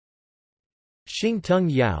Shing-Tung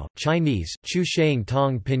Yau, Chinese, Chu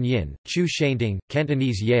Shing-Tong Pinyin, Chu Shengting,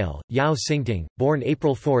 Cantonese Yale, Yao Xingting, born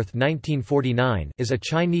April 4, 1949, is a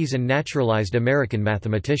Chinese and naturalized American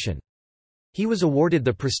mathematician. He was awarded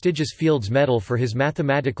the prestigious Fields Medal for his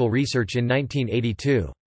mathematical research in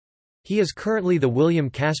 1982. He is currently the William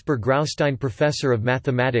Caspar Graustein Professor of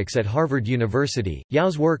Mathematics at Harvard University.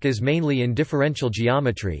 Yao's work is mainly in differential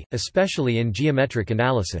geometry, especially in geometric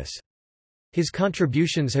analysis. His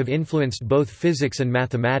contributions have influenced both physics and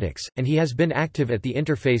mathematics, and he has been active at the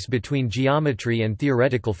interface between geometry and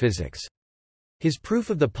theoretical physics. His proof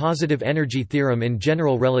of the positive energy theorem in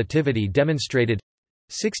general relativity demonstrated,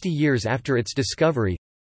 60 years after its discovery,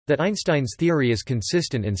 that Einstein's theory is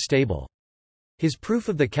consistent and stable. His proof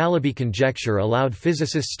of the Calabi conjecture allowed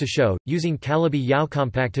physicists to show, using Calabi-Yau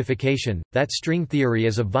compactification, that string theory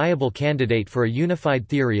is a viable candidate for a unified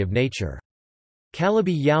theory of nature.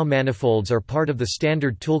 Calabi-Yau manifolds are part of the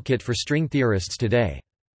standard toolkit for string theorists today.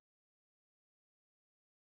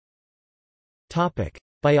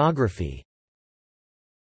 Biography.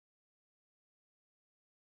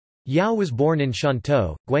 Yau was born in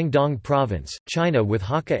Shantou, Guangdong Province, China with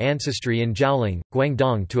Hakka ancestry in Jiaoling,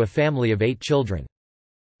 Guangdong to a family of 8 children.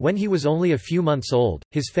 When he was only a few months old,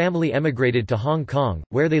 his family emigrated to Hong Kong,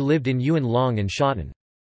 where they lived in Yuen Long and Shotton.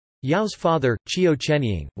 Yao's father, Qiu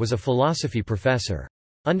Chenying, was a philosophy professor.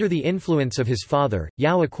 Under the influence of his father,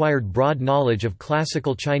 Yao acquired broad knowledge of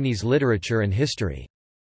classical Chinese literature and history.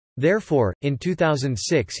 Therefore, in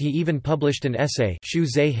 2006 he even published an essay Shu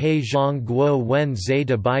Zhe He Zhang Guo Wen Zhe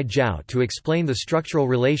De Bai Jiao to explain the structural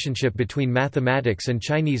relationship between mathematics and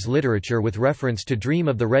Chinese literature with reference to Dream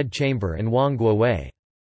of the Red Chamber and Wang Guowei.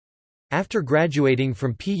 After graduating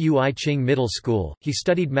from Pui Ching Middle School, he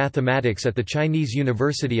studied mathematics at the Chinese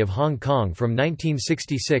University of Hong Kong from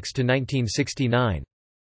 1966 to 1969.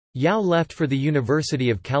 Yao left for the University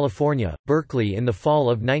of California, Berkeley in the fall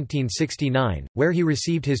of 1969, where he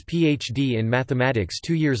received his Ph.D. in mathematics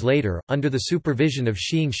 2 years later, under the supervision of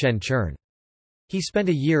Xing Chen. He spent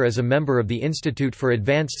a year as a member of the Institute for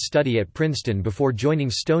Advanced Study at Princeton before joining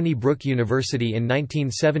Stony Brook University in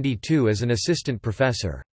 1972 as an assistant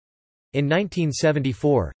professor. In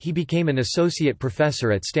 1974, he became an associate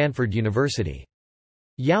professor at Stanford University.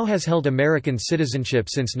 Yao has held American citizenship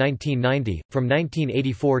since 1990. From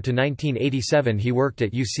 1984 to 1987 he worked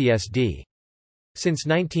at UCSD. Since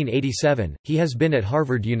 1987, he has been at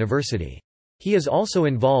Harvard University. He is also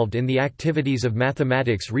involved in the activities of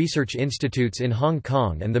mathematics research institutes in Hong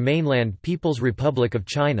Kong and the mainland People's Republic of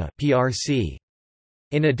China (PRC).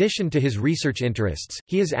 In addition to his research interests,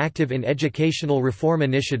 he is active in educational reform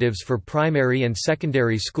initiatives for primary and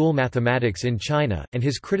secondary school mathematics in China, and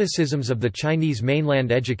his criticisms of the Chinese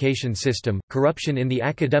mainland education system, corruption in the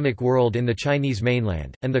academic world in the Chinese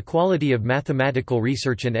mainland, and the quality of mathematical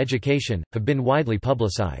research and education, have been widely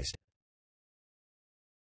publicized.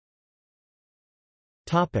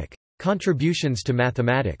 Contributions to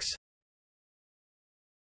mathematics.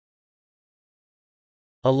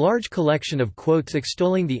 A large collection of quotes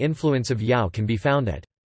extolling the influence of Yao can be found at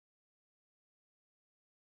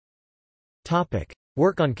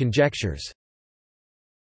Work on conjectures.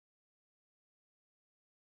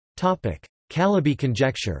 Calabi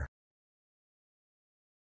conjecture.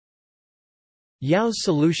 Yao's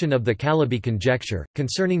solution of the Calabi conjecture,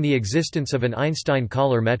 concerning the existence of an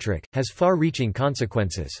Einstein-Collar metric, has far-reaching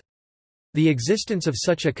consequences. The existence of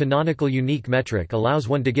such a canonical unique metric allows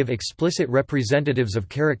one to give explicit representatives of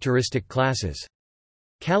characteristic classes.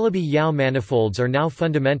 Calabi-Yau manifolds are now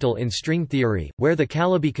fundamental in string theory, where the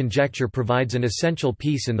Calabi conjecture provides an essential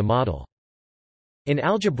piece in the model. In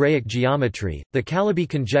algebraic geometry, the Calabi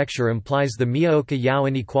conjecture implies the Miyaoka-Yau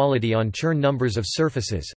inequality on Chern numbers of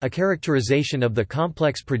surfaces, a characterization of the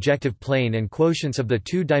complex projective plane and quotients of the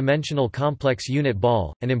two-dimensional complex unit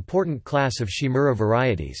ball, an important class of Shimura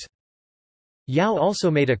varieties. Yao also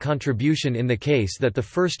made a contribution in the case that the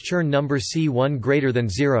first Chern number C1 greater than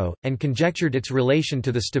 0, and conjectured its relation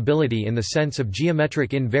to the stability in the sense of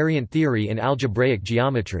geometric invariant theory in algebraic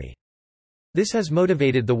geometry. This has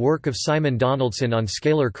motivated the work of Simon Donaldson on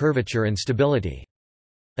scalar curvature and stability.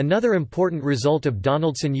 Another important result of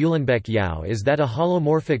Donaldson-Uhlenbeck-Yau is that a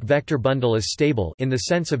holomorphic vector bundle is stable in the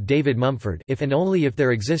sense of David Mumford if and only if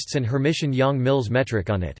there exists an Hermitian-Yang-Mills metric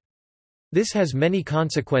on it. This has many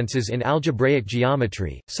consequences in algebraic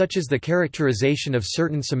geometry, such as the characterization of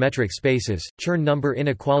certain symmetric spaces, Chern number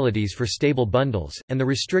inequalities for stable bundles, and the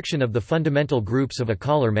restriction of the fundamental groups of a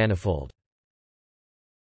Collar manifold.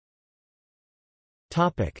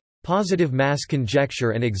 Positive mass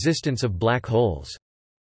conjecture and existence of black holes.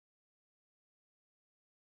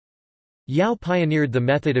 Yau pioneered the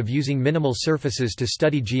method of using minimal surfaces to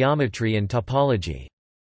study geometry and topology.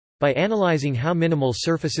 By analyzing how minimal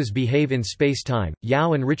surfaces behave in spacetime,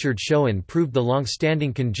 Yau and Richard Schoen proved the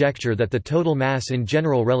long-standing conjecture that the total mass in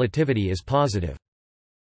general relativity is positive.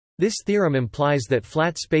 This theorem implies that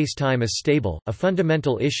flat spacetime is stable, a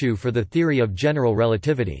fundamental issue for the theory of general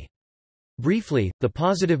relativity. Briefly, the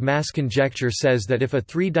positive mass conjecture says that if a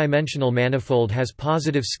three-dimensional manifold has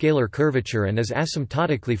positive scalar curvature and is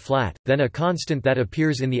asymptotically flat, then a constant that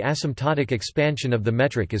appears in the asymptotic expansion of the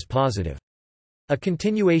metric is positive. A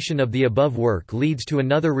continuation of the above work leads to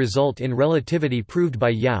another result in relativity proved by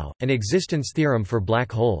Yau, an existence theorem for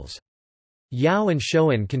black holes. Yau and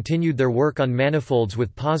Schoen continued their work on manifolds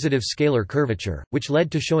with positive scalar curvature, which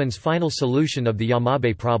led to Schoen's final solution of the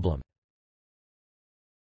Yamabe problem.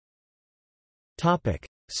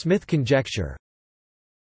 Smith conjecture.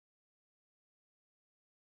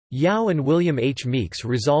 Yau and William H. Meeks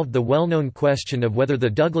resolved the well-known question of whether the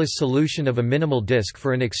Douglas solution of a minimal disk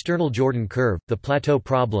for an external Jordan curve, the plateau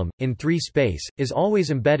problem, in 3 space, is always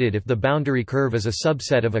embedded if the boundary curve is a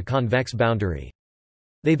subset of a convex boundary.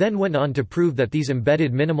 They then went on to prove that these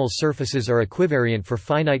embedded minimal surfaces are equivariant for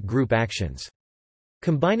finite group actions.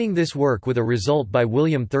 Combining this work with a result by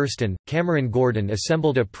William Thurston, Cameron Gordon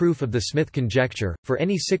assembled a proof of the Smith conjecture. For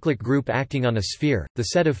any cyclic group acting on a sphere, the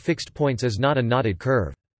set of fixed points is not a knotted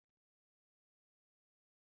curve.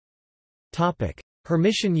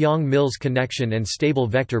 Hermitian-Yang-Mills connection and stable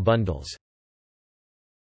vector bundles.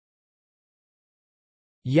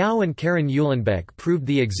 Yau and Karen Uhlenbeck proved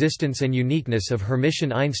the existence and uniqueness of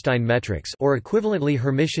Hermitian-Einstein metrics, or equivalently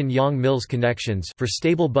Hermitian-Yang-Mills connections, for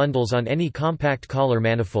stable bundles on any compact Kähler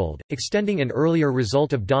manifold, extending an earlier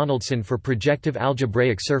result of Donaldson for projective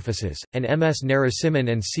algebraic surfaces, and M.S.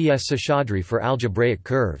 Narasimhan and C.S. Seshadri for algebraic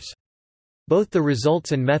curves. Both the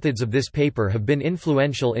results and methods of this paper have been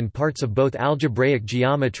influential in parts of both algebraic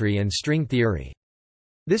geometry and string theory.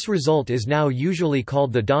 This result is now usually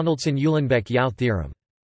called the Donaldson-Uhlenbeck-Yau theorem.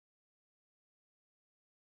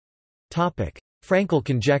 Frankel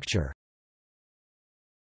conjecture.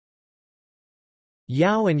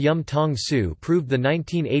 Yau and Yum-Tong Su proved the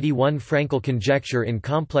 1981 Frankel conjecture in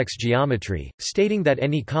complex geometry, stating that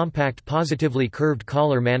any compact positively curved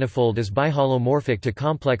Kähler manifold is biholomorphic to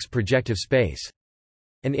complex projective space.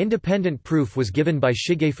 An independent proof was given by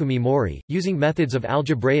Shigefumi Mori, using methods of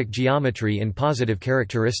algebraic geometry in positive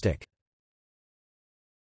characteristic.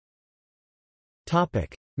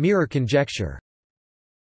 Mirror conjecture.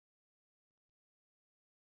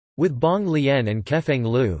 With Bong Lien and Kefeng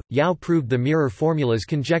Liu, Yau proved the mirror formulas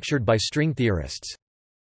conjectured by string theorists.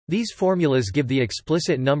 These formulas give the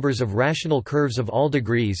explicit numbers of rational curves of all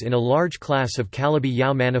degrees in a large class of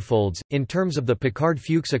Calabi-Yau manifolds, in terms of the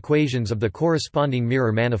Picard-Fuchs equations of the corresponding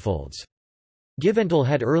mirror manifolds. Giventhal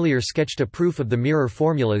had earlier sketched a proof of the mirror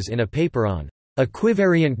formulas in a paper on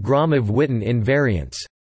equivariant Gromov-Witten invariants.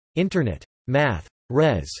 Internet. Math.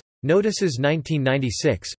 Res. Notices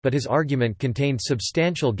 1996, but his argument contained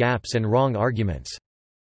substantial gaps and wrong arguments.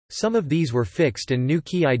 Some of these were fixed and new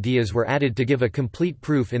key ideas were added to give a complete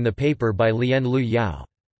proof in the paper by Lien Lu Yao.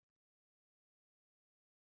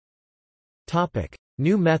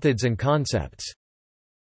 New methods and concepts.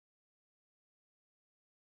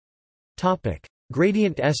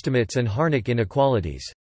 Gradient estimates and Harnack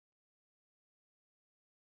inequalities.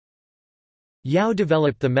 Yau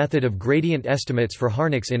developed the method of gradient estimates for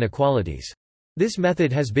Harnack's inequalities. This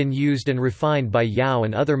method has been used and refined by Yau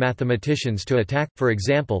and other mathematicians to attack, for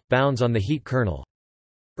example, bounds on the heat kernel.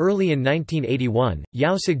 Early in 1981,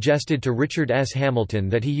 Yau suggested to Richard S. Hamilton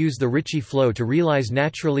that he use the Ricci flow to realize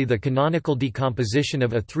naturally the canonical decomposition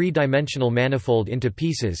of a three-dimensional manifold into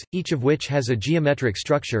pieces, each of which has a geometric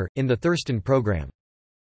structure, in the Thurston program.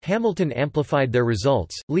 Hamilton amplified their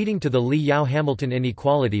results, leading to the Li-Yau-Hamilton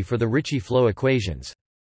inequality for the Ricci flow equations.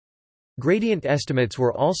 Gradient estimates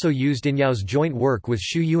were also used in Yau's joint work with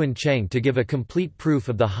Xu-Yuan Cheng to give a complete proof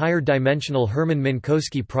of the higher-dimensional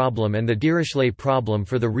Hermann-Minkowski problem and the Dirichlet problem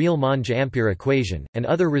for the Riemann-Ampere equation, and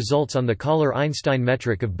other results on the Kähler-Einstein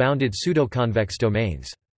metric of bounded pseudoconvex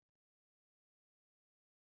domains.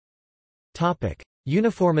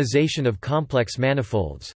 Uniformization of complex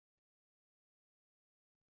manifolds.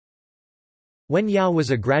 When Yau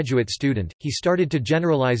was a graduate student, he started to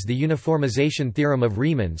generalize the uniformization theorem of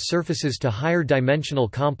Riemann surfaces to higher-dimensional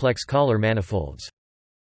complex Kähler manifolds.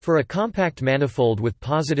 For a compact manifold with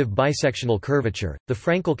positive bisectional curvature, the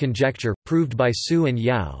Frankel conjecture, proved by Su and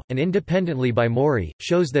Yau, and independently by Mori,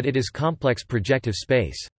 shows that it is complex projective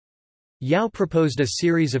space. Yau proposed a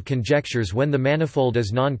series of conjectures when the manifold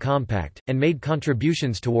is non-compact, and made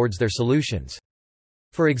contributions towards their solutions.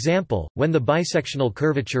 For example, when the bisectional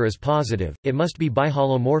curvature is positive, it must be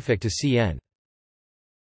biholomorphic to Cn.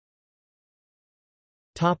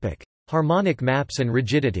 Harmonic maps and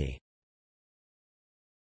rigidity.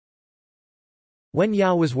 When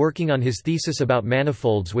Yau was working on his thesis about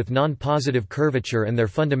manifolds with non-positive curvature and their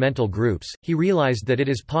fundamental groups, he realized that it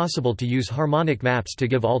is possible to use harmonic maps to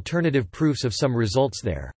give alternative proofs of some results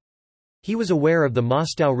there. He was aware of the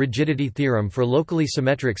Mostow rigidity theorem for locally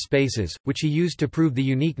symmetric spaces, which he used to prove the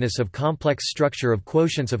uniqueness of complex structure of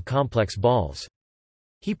quotients of complex balls.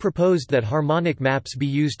 He proposed that harmonic maps be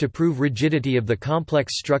used to prove rigidity of the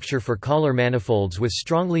complex structure for Kähler manifolds with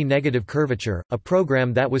strongly negative curvature, a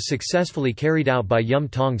program that was successfully carried out by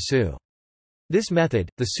Yum-Tong Su. This method,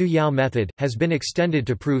 the Su-Yau method, has been extended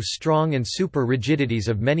to prove strong and super rigidities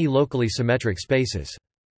of many locally symmetric spaces.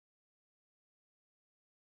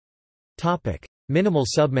 Minimal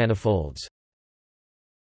submanifolds.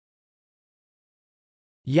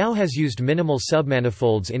 Yau has used minimal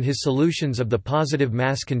submanifolds in his solutions of the positive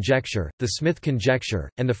mass conjecture, the Smith conjecture,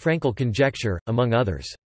 and the Frankel conjecture, among others.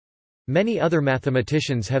 Many other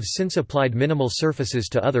mathematicians have since applied minimal surfaces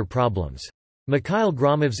to other problems. Mikhail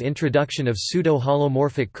Gromov's introduction of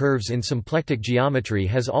pseudo-holomorphic curves in symplectic geometry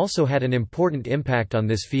has also had an important impact on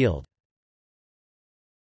this field.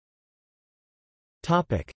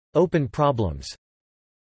 Open problems.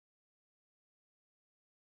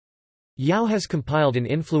 Yau has compiled an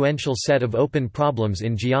influential set of open problems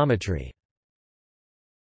in geometry.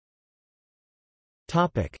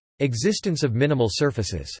 Existence of minimal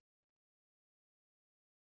surfaces.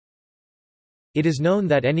 It is known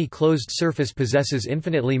that any closed surface possesses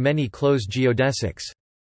infinitely many closed geodesics.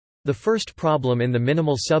 The first problem in the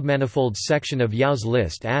minimal submanifolds section of Yau's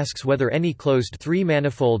list asks whether any closed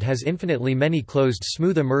 3-manifold has infinitely many closed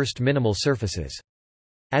smooth immersed minimal surfaces.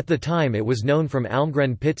 At the time it was known from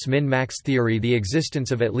Almgren-Pitts min-max theory the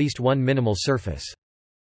existence of at least one minimal surface.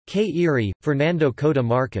 K. Erie, Fernando Cota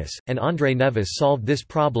Marcus, and André Neves solved this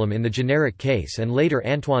problem in the generic case, and later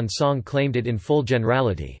Antoine Song claimed it in full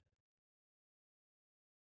generality.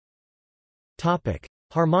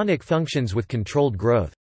 Harmonic functions with controlled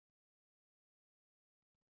growth.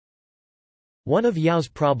 One of Yau's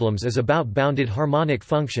problems is about bounded harmonic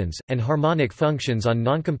functions, and harmonic functions on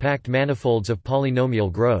noncompact manifolds of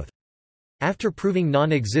polynomial growth. After proving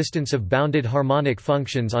non-existence of bounded harmonic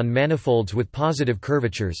functions on manifolds with positive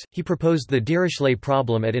curvatures, he proposed the Dirichlet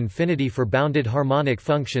problem at infinity for bounded harmonic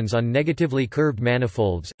functions on negatively curved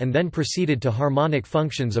manifolds, and then proceeded to harmonic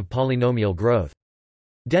functions of polynomial growth.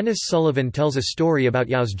 Dennis Sullivan tells a story about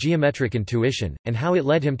Yau's geometric intuition, and how it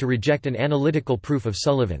led him to reject an analytical proof of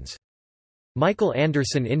Sullivan's. Michael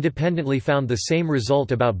Anderson independently found the same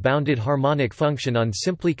result about bounded harmonic function on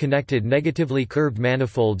simply connected negatively curved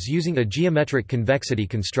manifolds using a geometric convexity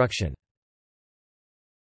construction.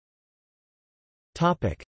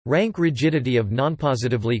 Rank rigidity of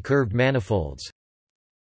nonpositively curved manifolds.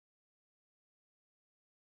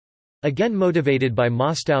 Again motivated by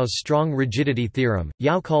Mostow's strong rigidity theorem,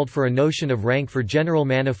 Yau called for a notion of rank for general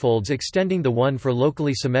manifolds extending the one for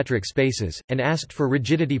locally symmetric spaces, and asked for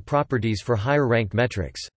rigidity properties for higher-rank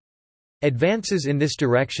metrics. Advances in this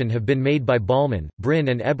direction have been made by Ballman, Brin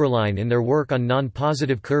and Eberlein in their work on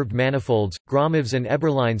non-positive curved manifolds, Gromov's and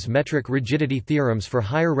Eberlein's metric rigidity theorems for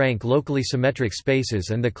higher-rank locally symmetric spaces,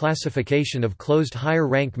 and the classification of closed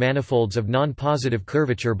higher-rank manifolds of non-positive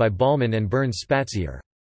curvature by Ballman and Burns-Spazier.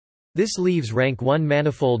 This leaves rank 1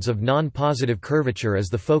 manifolds of non-positive curvature as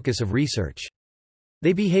the focus of research.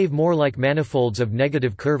 They behave more like manifolds of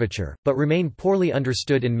negative curvature, but remain poorly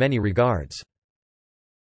understood in many regards.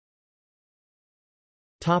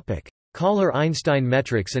 Kähler-Einstein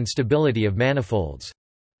metrics and stability of manifolds.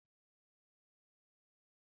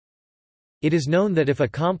 It is known that if a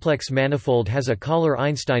complex manifold has a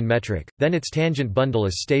Kähler-Einstein metric, then its tangent bundle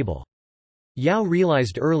is stable. Yau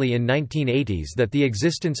realized early in 1980s that the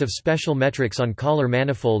existence of special metrics on Kähler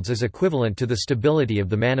manifolds is equivalent to the stability of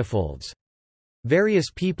the manifolds.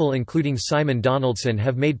 Various people including Simon Donaldson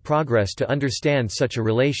have made progress to understand such a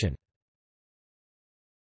relation.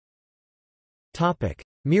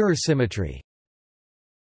 Mirror symmetry.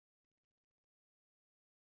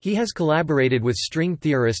 He has collaborated with string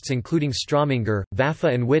theorists including Strominger,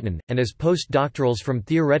 Vaffa and Witten, and as postdoctorals from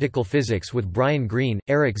theoretical physics with Brian Greene,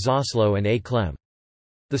 Eric Zaslow and A. Clem.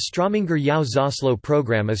 The Strominger-Yau-Zaslow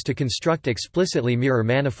program is to construct explicitly mirror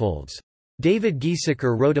manifolds. David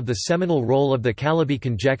Giesecker wrote of the seminal role of the Calabi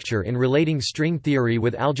conjecture in relating string theory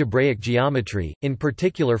with algebraic geometry, in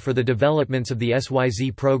particular for the developments of the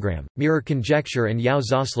SYZ program, mirror conjecture and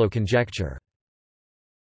Yau-Zaslow conjecture.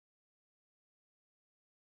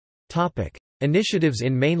 Initiatives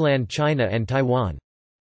in mainland China and Taiwan.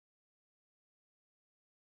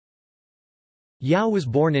 Yau was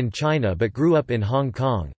born in China but grew up in Hong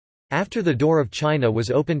Kong. After the door of China was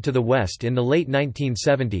opened to the West in the late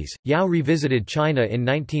 1970s, Yau revisited China in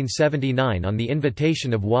 1979 on the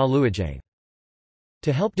invitation of Hua Luojiang.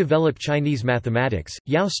 To help develop Chinese mathematics,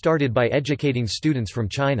 Yau started by educating students from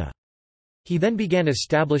China. He then began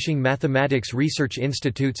establishing mathematics research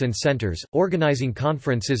institutes and centers, organizing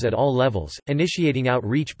conferences at all levels, initiating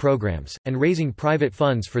outreach programs, and raising private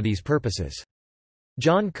funds for these purposes.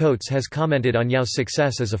 John Coates has commented on Yau's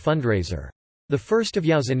success as a fundraiser. The first of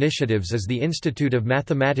Yau's initiatives is the Institute of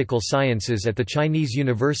Mathematical Sciences at the Chinese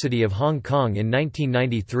University of Hong Kong in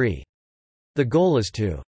 1993. The goal is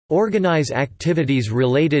to organize activities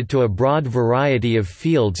related to a broad variety of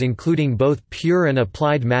fields including both pure and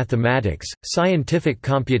applied mathematics, scientific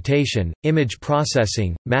computation, image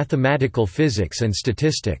processing, mathematical physics and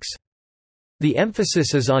statistics. The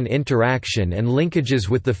emphasis is on interaction and linkages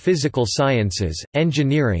with the physical sciences,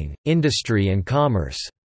 engineering, industry and commerce.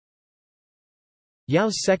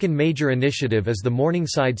 Yau's second major initiative is the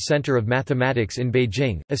Morningside Center of Mathematics in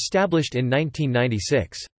Beijing, established in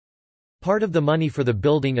 1996. Part of the money for the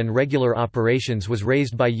building and regular operations was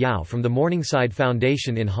raised by Yau from the Morningside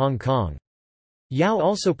Foundation in Hong Kong. Yau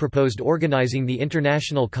also proposed organizing the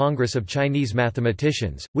International Congress of Chinese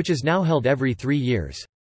Mathematicians, which is now held every 3 years.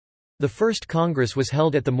 The first Congress was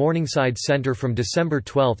held at the Morningside Center from December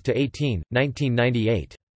 12 to 18,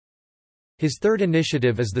 1998. His third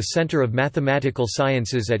initiative is the Center of Mathematical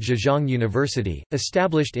Sciences at Zhejiang University,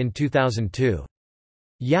 established in 2002.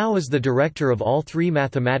 Yau is the director of all 3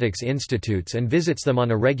 mathematics institutes and visits them on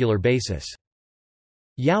a regular basis.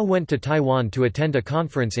 Yau went to Taiwan to attend a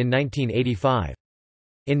conference in 1985.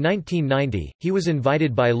 In 1990, he was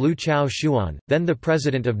invited by Liu Chao-Xuan, then the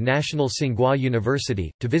president of National Tsinghua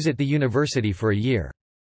University, to visit the university for a year.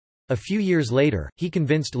 A few years later, he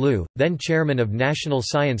convinced Liu, then chairman of National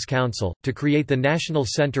Science Council, to create the National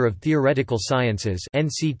Center of Theoretical Sciences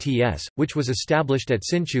 (NCTS), which was established at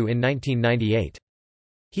Hsinchu in 1998.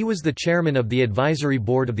 He was the chairman of the advisory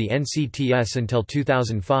board of the NCTS until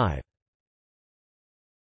 2005.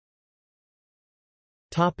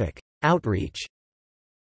 Outreach.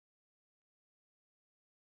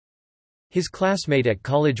 His classmate at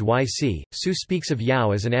College YC, Su speaks of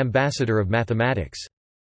Yau as an ambassador of mathematics.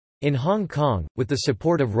 In Hong Kong, with the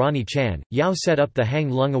support of Ronnie Chan, Yau set up the Hang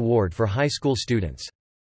Lung Award for high school students.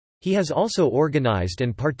 He has also organized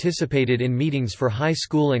and participated in meetings for high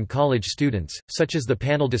school and college students, such as the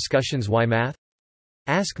panel discussions Why Math?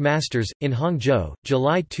 Ask Masters, in Hangzhou,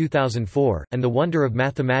 July 2004, and The Wonder of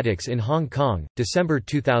Mathematics in Hong Kong, December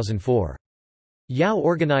 2004. Yau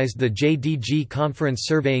organized the JDG Conference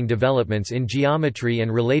surveying developments in geometry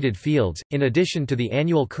and related fields, in addition to the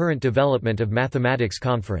annual Current Development of Mathematics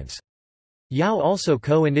Conference. Yau also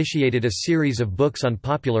co-initiated a series of books on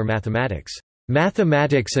popular mathematics,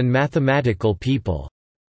 Mathematics and Mathematical People.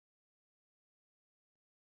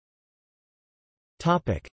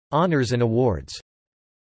 Honors and awards.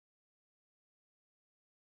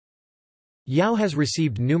 Yau has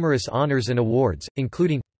received numerous honors and awards,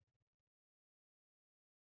 including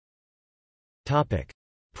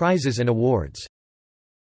Prizes and awards.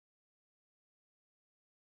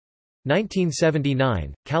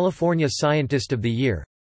 1979, California Scientist of the Year.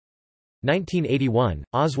 1981,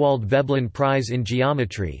 Oswald Veblen Prize in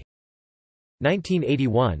Geometry.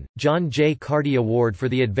 1981, John J. Carty Award for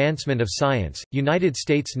the Advancement of Science, United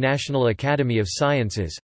States National Academy of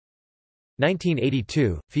Sciences.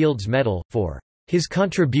 1982, Fields Medal, for his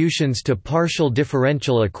contributions to partial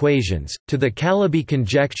differential equations, to the Calabi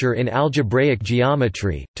conjecture in algebraic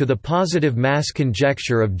geometry, to the positive mass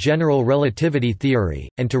conjecture of general relativity theory,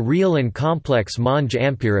 and to real and complex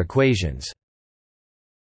Monge-Ampere equations.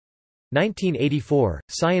 1984,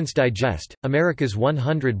 Science Digest, America's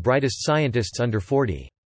 100 Brightest Scientists Under 40.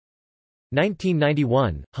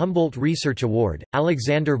 1991, Humboldt Research Award,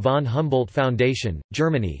 Alexander von Humboldt Foundation,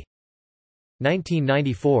 Germany.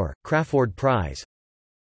 1994, Crafoord Prize.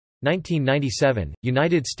 1997,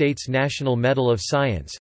 United States National Medal of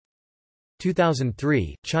Science.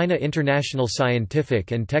 2003, China International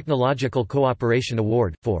Scientific and Technological Cooperation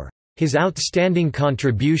Award, for his outstanding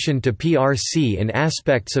contribution to PRC in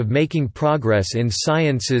aspects of making progress in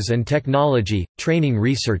sciences and technology, training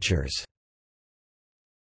researchers.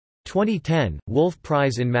 2010, Wolf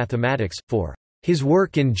Prize in Mathematics, for his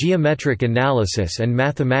work in geometric analysis and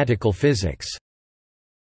mathematical physics.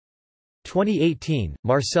 2018,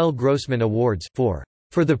 Marcel Grossman Awards,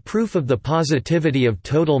 for the proof of the positivity of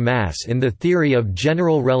total mass in the theory of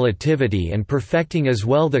general relativity and perfecting as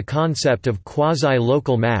well the concept of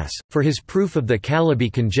quasi-local mass, for his proof of the Calabi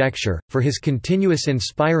conjecture, for his continuous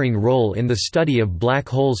inspiring role in the study of black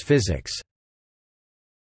holes physics.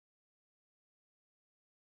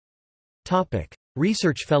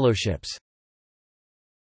 Research fellowships.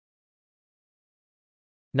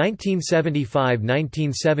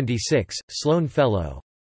 1975–1976, Sloan Fellow.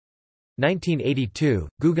 1982,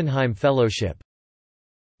 Guggenheim Fellowship.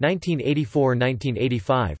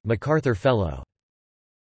 1984–1985, MacArthur Fellow.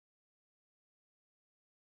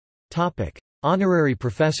 Honorary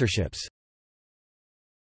professorships.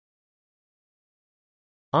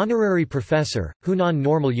 Honorary Professor, Hunan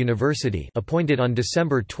Normal University, appointed on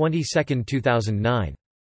December 22, 2009.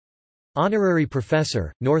 Honorary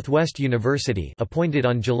Professor, Northwest University, appointed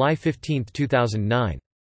on July 15, 2009.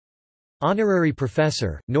 Honorary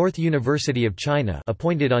Professor, North University of China,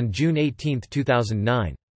 appointed on June 18,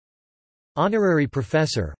 2009. Honorary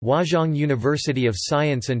Professor, Huazhong University of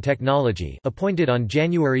Science and Technology, appointed on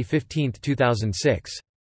January 15, 2006.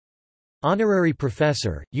 Honorary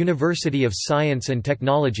Professor, University of Science and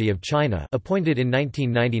Technology of China, appointed in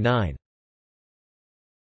 1999.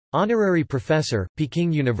 Honorary Professor,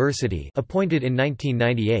 Peking University, appointed in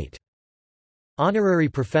 1998. Honorary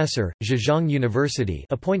Professor, Zhejiang University,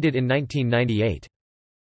 appointed in 1998.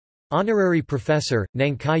 Honorary Professor,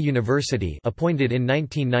 Nankai University, appointed in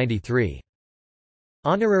 1993.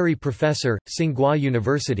 Honorary Professor, Tsinghua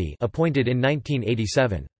University, appointed in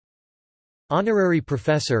 1987. Honorary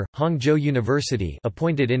Professor, Hangzhou University,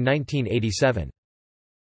 appointed in 1987.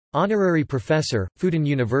 Honorary Professor, Fudan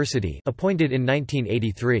University, appointed in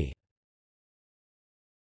 1983.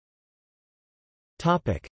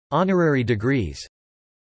 Topic: Honorary degrees.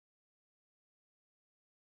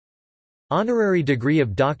 Honorary degree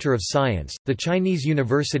of Doctor of Science, the Chinese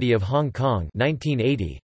University of Hong Kong,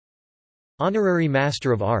 1980. Honorary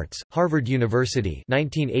Master of Arts, Harvard University,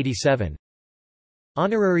 1987.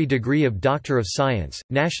 Honorary degree of Doctor of Science,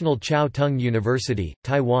 National Chiao Tung University,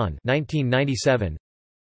 Taiwan, 1997.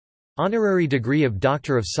 Honorary degree of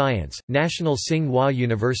Doctor of Science, National Tsinghua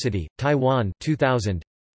University, Taiwan, 2000.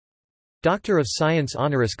 Doctor of Science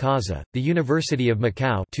honoris causa, the University of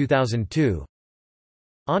Macau, 2002.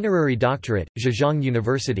 Honorary doctorate, Zhejiang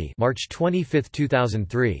University, March 25,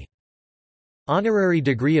 2003. Honorary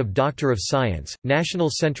degree of Doctor of Science, National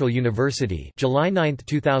Central University, July 9,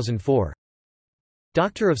 2004.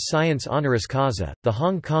 Doctor of Science honoris causa, the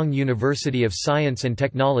Hong Kong University of Science and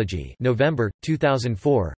Technology, November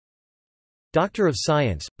 2004. Doctor of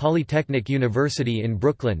Science, Polytechnic University in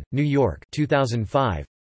Brooklyn, New York, 2005.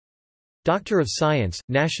 Doctor of Science,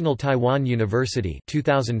 National Taiwan University,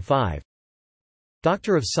 2005.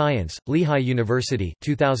 Doctor of Science, Lehigh University,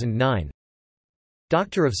 2009.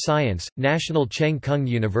 Doctor of Science, National Cheng Kung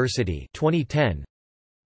University, 2010.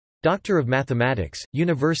 Doctor of Mathematics,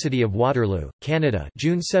 University of Waterloo, Canada,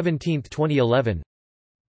 June 17, 2011.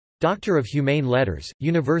 Doctor of Humane Letters,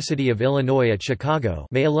 University of Illinois at Chicago,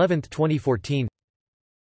 May 11, 2014.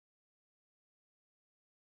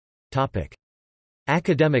 Topic: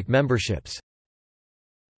 Academic memberships.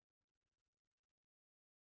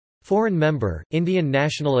 Foreign member, Indian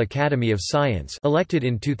National Academy of Science, elected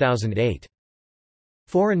in 2008.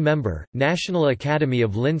 Foreign member, National Academy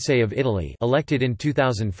of Lincei of Italy, elected in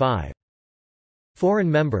 2005.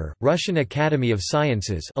 Foreign member, Russian Academy of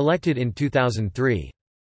Sciences, elected in 2003.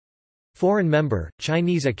 Foreign member,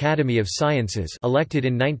 Chinese Academy of Sciences, elected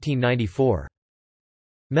in 1994.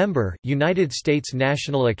 Member, United States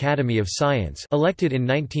National Academy of Science, elected in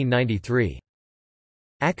 1993.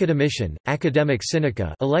 Academician, Academic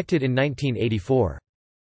Sinica, elected in 1984.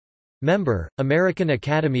 Member, American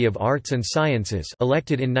Academy of Arts and Sciences,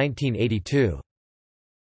 elected in 1982.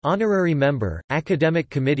 Honorary member, Academic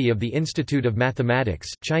Committee of the Institute of Mathematics,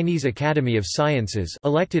 Chinese Academy of Sciences,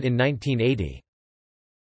 elected in 1980.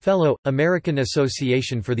 Fellow, American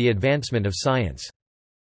Association for the Advancement of Science.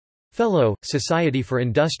 Fellow, Society for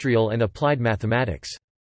Industrial and Applied Mathematics.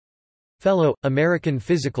 Fellow, American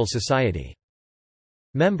Physical Society.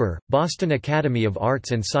 Member, Boston Academy of Arts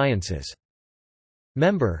and Sciences.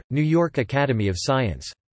 Member, New York Academy of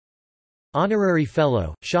Science. Honorary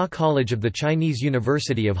Fellow, Shaw College of the Chinese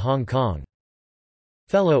University of Hong Kong.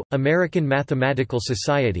 Fellow, American Mathematical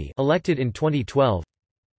Society, elected in 2012.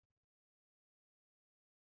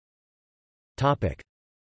 Topic: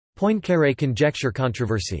 Poincaré conjecture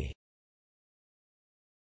controversy.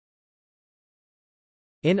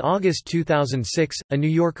 In August 2006, a New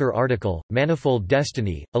Yorker article, Manifold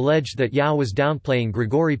Destiny, alleged that Yau was downplaying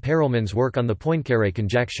Grigori Perelman's work on the Poincaré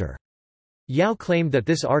conjecture. Yau claimed that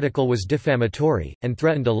this article was defamatory, and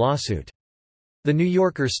threatened a lawsuit. The New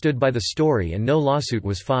Yorker stood by the story and no lawsuit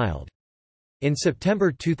was filed. In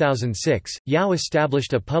September 2006, Yau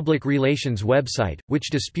established a public relations website,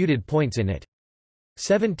 which disputed points in it.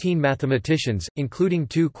 17 mathematicians, including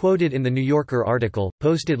 2 quoted in the New Yorker article,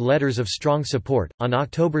 posted letters of strong support. On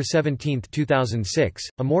October 17, 2006,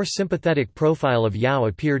 a more sympathetic profile of Yau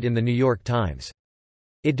appeared in the New York Times.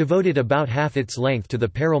 It devoted about half its length to the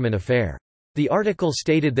Perelman affair. The article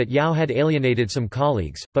stated that Yau had alienated some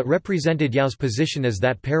colleagues, but represented Yau's position as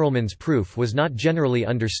that Perelman's proof was not generally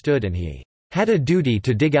understood and he had a duty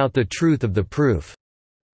to dig out the truth of the proof.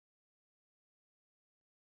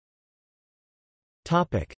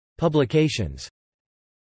 Publications.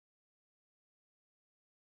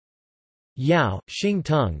 Yau,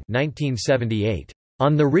 Shing-Tung 1978.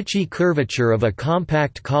 On the Ricci curvature of a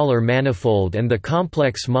compact Kähler manifold and the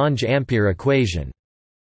complex Monge-Ampere equation.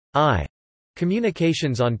 I.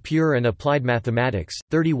 Communications on Pure and Applied Mathematics,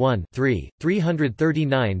 31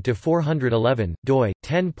 339–411, doi,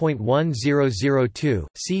 10.1002,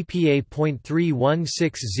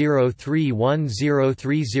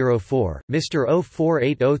 CPA.31603103004, Mr.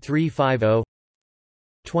 0480350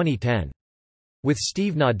 2010. With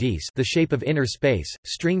Steve Nadis, The Shape of Inner Space,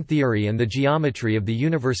 String Theory and the Geometry of the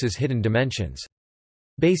Universe's Hidden Dimensions.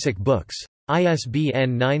 Basic Books.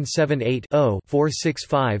 ISBN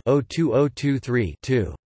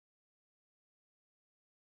 978-0-465-02023-2.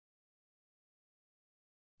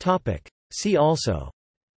 See also: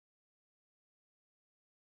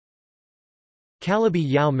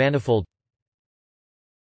 Calabi-Yau manifold.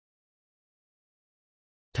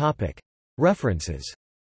 References.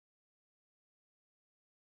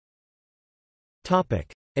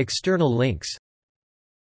 External links.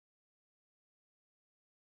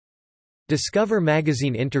 Discover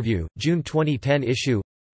Magazine interview, June 2010 issue.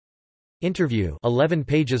 Interview 11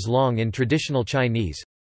 pages long in traditional Chinese.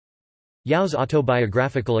 Yau's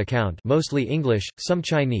autobiographical account, mostly English, some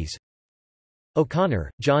Chinese. O'Connor,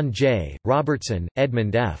 John J., Robertson,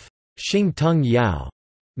 Edmund F. Shing-Tung Yau.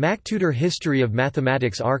 MacTutor History of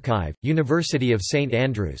Mathematics Archive, University of St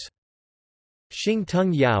Andrews.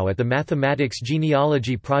 Shing-Tung Yau at the Mathematics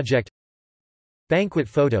Genealogy Project. Banquet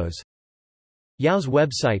photos. Yau's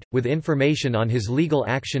website, with information on his legal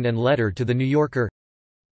action and letter to The New Yorker.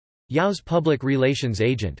 Yau's public relations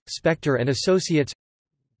agent, Spector and Associates.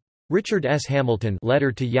 Richard S. Hamilton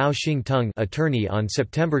letter to Yau Shing-Tung attorney on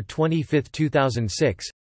September 25, 2006.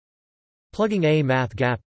 Plugging a math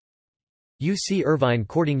gap. UC Irvine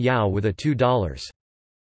courting Yau with a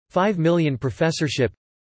 $2.5 million professorship.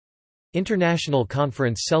 International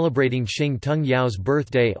Conference celebrating Shing-Tung Yau's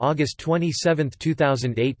birthday August 27,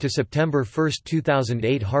 2008 to September 1,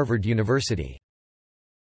 2008 Harvard University